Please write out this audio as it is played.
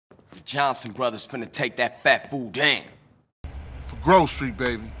The Johnson brothers finna take that fat fool down. For Grove Street,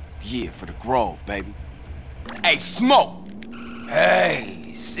 baby. Yeah, for the Grove, baby. Hey, Smoke! Hey,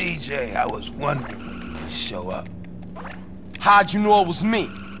 CJ, I was wondering when you would show up. How'd you know it was me?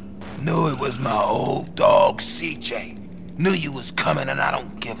 Knew it was my old dog, CJ. Knew you was coming and I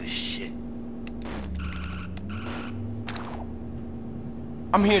don't give a shit.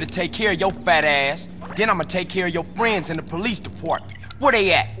 I'm here to take care of your fat ass. Then I'ma take care of your friends in the police department. Where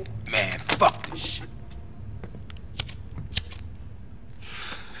they at? Man, fuck this shit.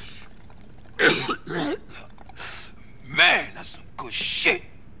 Man, that's some good shit.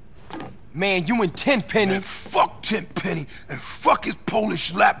 Man, you and Tenpenny. Man, fuck Tenpenny, and fuck his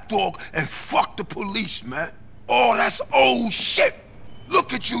Polish lapdog, and fuck the police, man. Oh, that's old shit.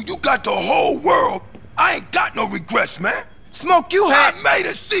 Look at you, you got the whole world. I ain't got no regrets, man. Smoke, you had... I made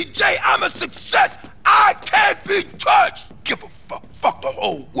it, CJ. I'm a success. I can't be touched. Give a fuck. Fuck the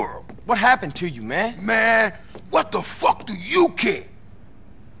whole world. What happened to you, man? Man, what the fuck do you care?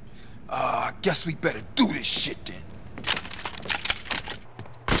 I guess we better do this shit then.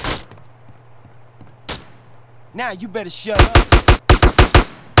 Now you better shut up.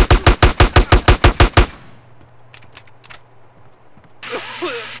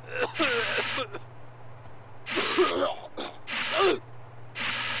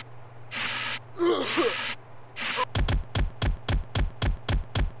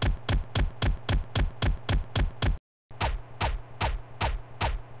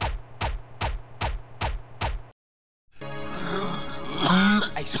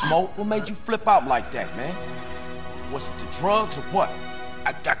 Hey, Smoke, what made you flip out like that, man? Was it the drugs or what?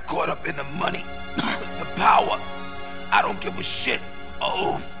 I got caught up in the money, the power. I don't give a shit.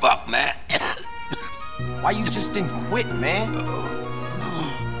 Oh, fuck, man. Why you just didn't quit, man?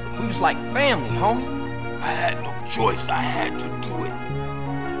 We was like family, homie. I had no choice. I had to do it.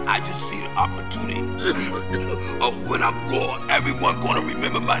 I just see the opportunity. Oh, when I'm gone, everyone gonna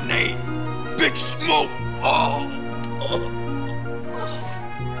remember my name. Big Smoke. Oh.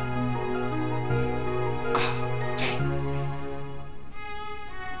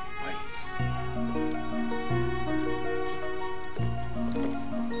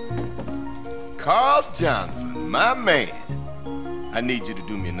 Carl Johnson, my man. I need you to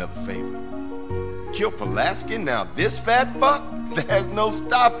do me another favor. Kill Pulaski, now this fat fuck, there's no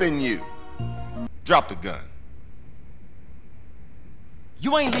stopping you. Drop the gun.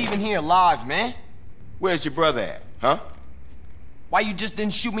 You ain't leaving here alive, man. Where's your brother at, huh? Why you just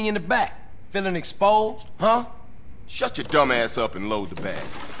didn't shoot me in the back? Feeling exposed, huh? Shut your dumb ass up and load the bag.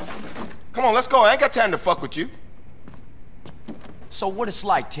 Come on, let's go. I ain't got time to fuck with you. So what it's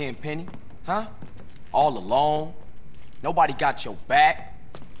like, Tenpenny? Huh? All alone? Nobody got your back?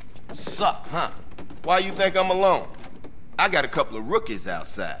 Suck, huh? Why you think I'm alone? I got a couple of rookies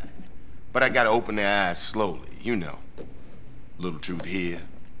outside. But I gotta open their eyes slowly, you know. Little truth here,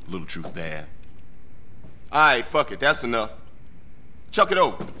 little truth there. All right, fuck it, that's enough. Chuck it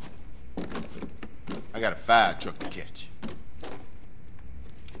over. I got a fire truck to catch.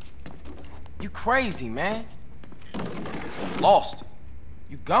 You crazy, man. Lost it.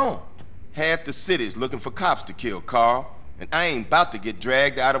 You gone. Half the city's looking for cops to kill, Carl. And I ain't about to get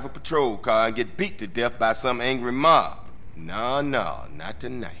dragged out of a patrol car and get beat to death by some angry mob. No, not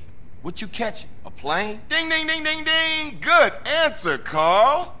tonight. What you catching? A plane? Ding, ding, ding, ding, ding! Good answer,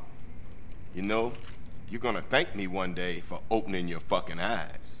 Carl! You know, you're gonna thank me one day for opening your fucking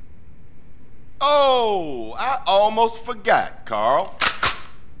eyes. Oh, I almost forgot, Carl.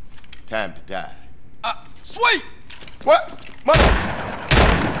 Time to die. Sweet! What? Mother...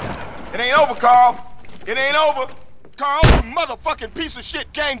 It ain't over, Carl. It ain't over. Carl, you motherfucking piece of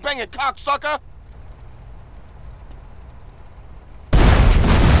shit gang-banging cocksucker!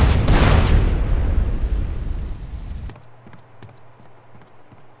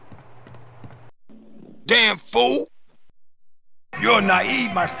 Damn fool! You're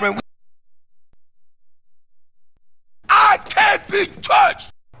naive, my friend. I can't be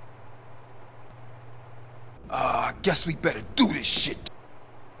touched! I guess we better do this shit.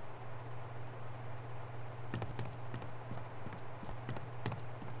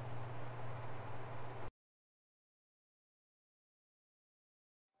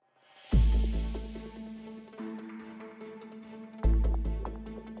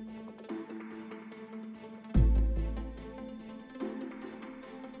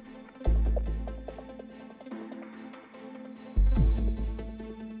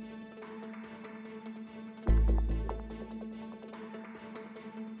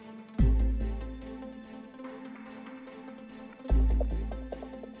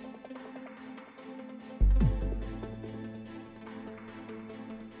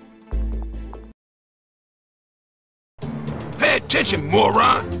 attention,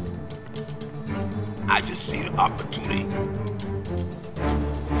 moron! I just see the opportunity.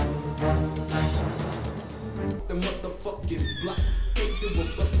 The motherfucking block. They do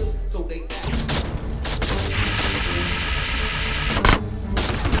a busters, so they act.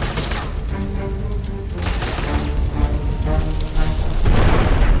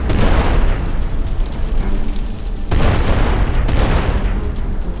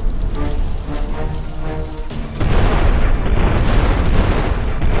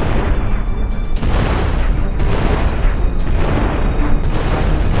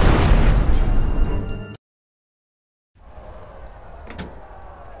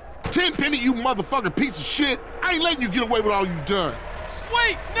 Tenpenny, you motherfucking piece of shit. I ain't letting you get away with all you done.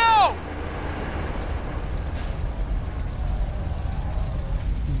 Sweet, no!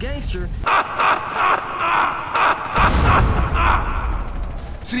 Gangster.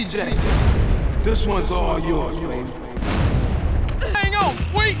 CJ, this one's all yours, baby. Hang on,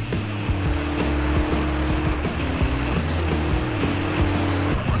 Sweet!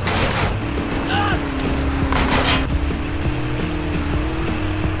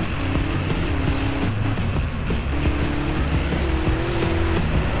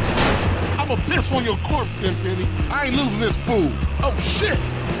 I'ma piss on your corpse, Tenpenny. I ain't losing this fool. Oh, shit!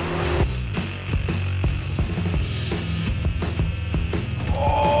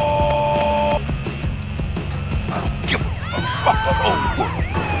 Give a fuck the whole world.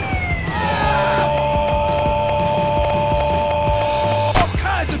 All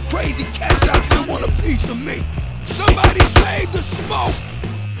kinds of crazy cats out there want a piece of me. Somebody save the smoke.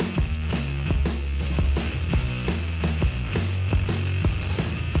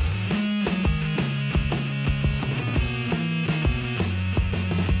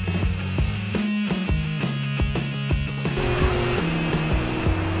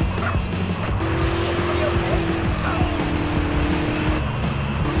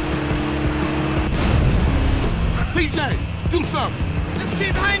 CJ, do something. Just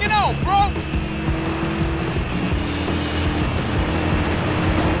keep hanging on, bro!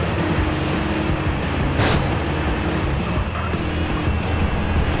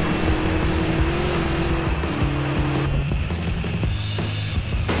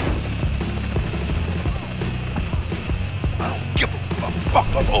 I don't give a fuck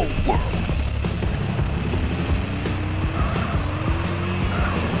the whole world.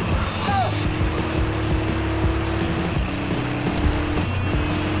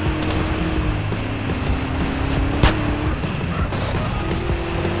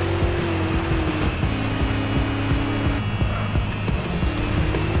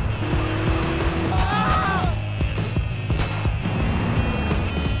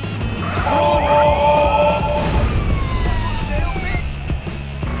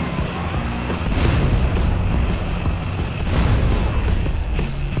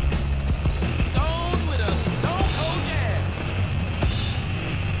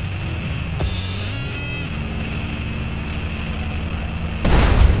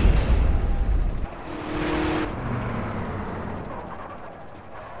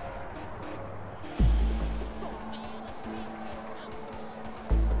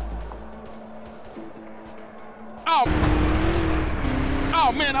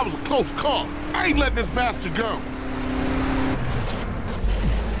 Oh man, that was a close call. I ain't letting this bastard go.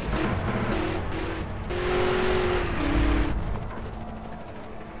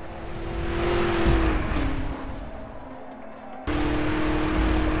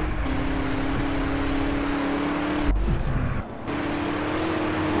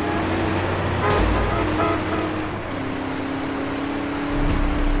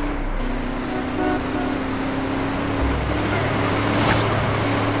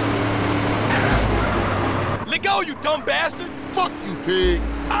 Let go, you dumb bastard! Fuck you, pig.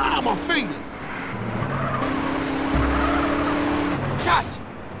 Ah, my fingers. Gotcha!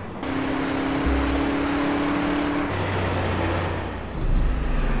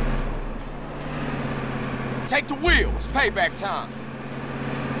 Take the wheel, it's payback time.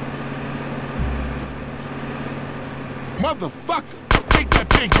 Motherfucker, take that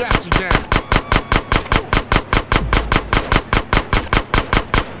big bastard down.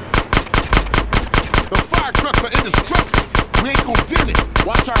 The fire trucks are indestructible. We ain't gonna get it.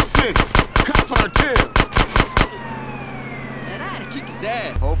 Watch our six. Cops on our tail. And I had to kick his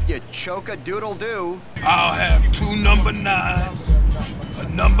ass. Hope you choke a doodle-doo. I'll have 2 number 9s, a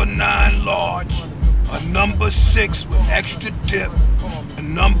number 9 large, a number 6 with extra dip, a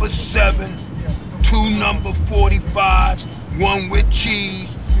number 7, 2 number 45s, 1 with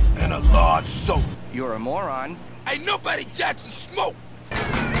cheese, and a large soda. You're a moron. Ain't nobody Jackson smoke.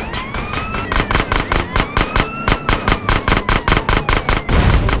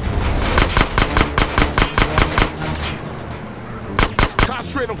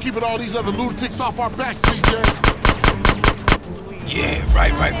 concentrate on keeping all these other lunatics off our backs, CJ. Yeah,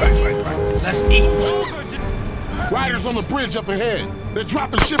 right. Let's eat. Riders on the bridge up ahead. They're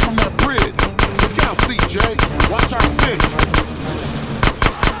dropping shit from that bridge. Look out, CJ. Watch our six.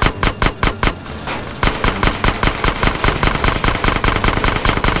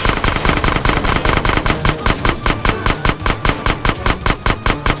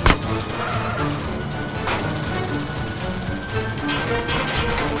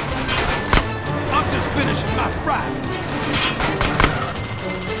 I'm just finishing my fry.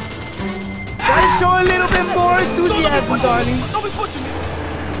 Gotta show a little bit more enthusiasm, darling. Don't be pushing me.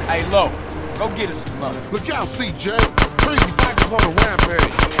 Hey, Lo, go get us some lunch. Look out, CJ. Crazy bikers on a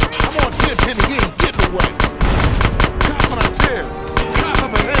rampage. I'm on 10 penny, he ain't getting away. Cop on our tail. Cop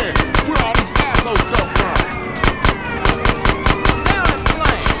up ahead. Where all these assholes come from? Down in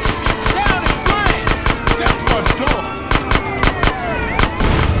flames. Down in flames. That's what's going.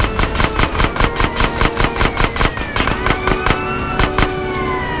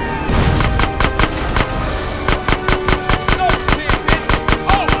 Go, Tenpenny.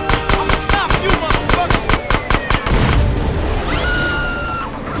 Oh, I'ma stop you, motherfucker.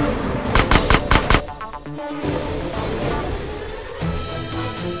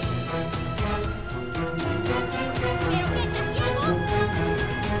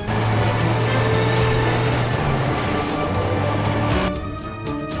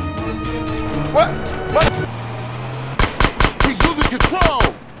 What? He's losing control.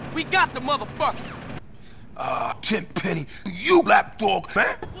 We got the motherfucker. Tenpenny, you lapdog,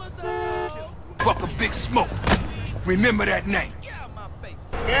 man. Fuck a Big Smoke. Remember that name.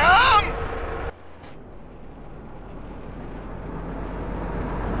 Yeah,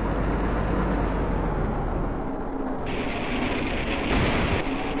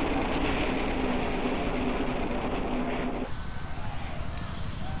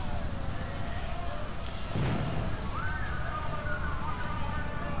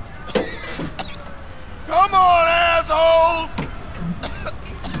 Come on, assholes!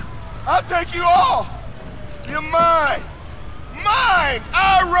 I'll take you all! You're mine! Mine!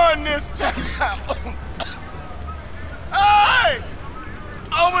 I run this town! Hey!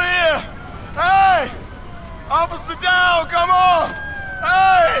 Over here! Hey! Officer down, come on!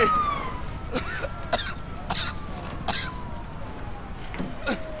 Hey!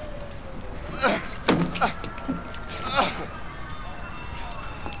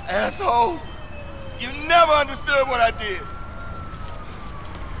 Assholes! You never understood what I did.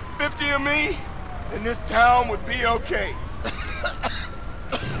 50 of me, and this town would be okay.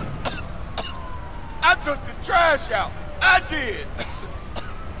 I took the trash out. I did.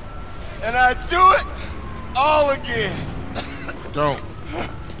 And I'd do it all again.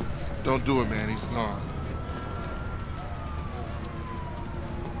 Don't do it, man. He's gone.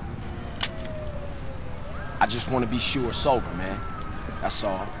 I just want to be sure it's over, man. That's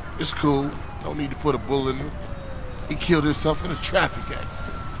all. It's cool. Don't need to put a bullet in him. He killed himself in a traffic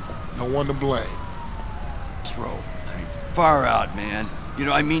accident. No one to blame. Let's roll. Far out, man. You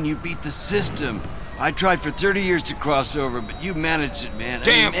know, I mean, you beat the system. I tried for 30 years to cross over, but you managed it, man.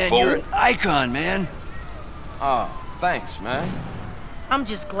 Damn, man, fool. you're an icon, man. Oh, thanks, man. I'm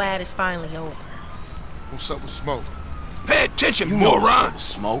just glad it's finally over. What's up with Smoke? Pay attention, You know what's up moron. with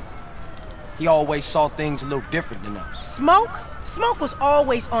Smoke. He always saw things a little different than us. Smoke? Smoke was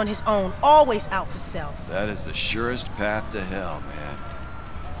always on his own, always out for self. That is the surest path to hell, man.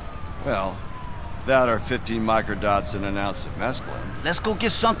 Well, without our 15 microdots and an ounce of mescaline, let's go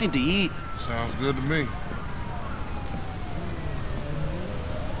get something to eat. Sounds good to me.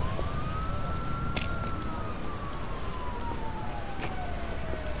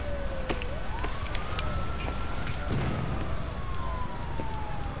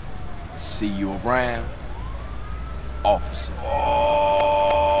 See you around, officer.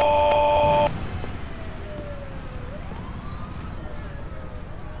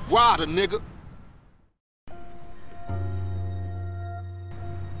 Wilder, nigga.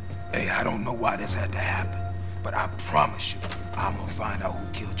 Hey, I don't know why this had to happen, but I promise you, I'm gonna find out who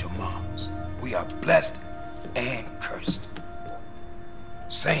killed your moms. We are blessed and cursed.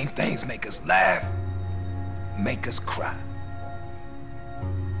 Same things make us laugh, make us cry.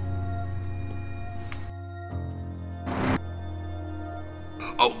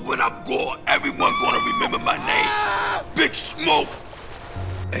 Oh, when I'm gone, everyone gonna remember my name. Big Smoke.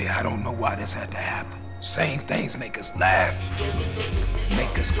 Hey, I don't know why this had to happen. Same things make us laugh,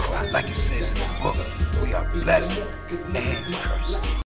 make us cry. Like it says in the book, we are blessed and cursed.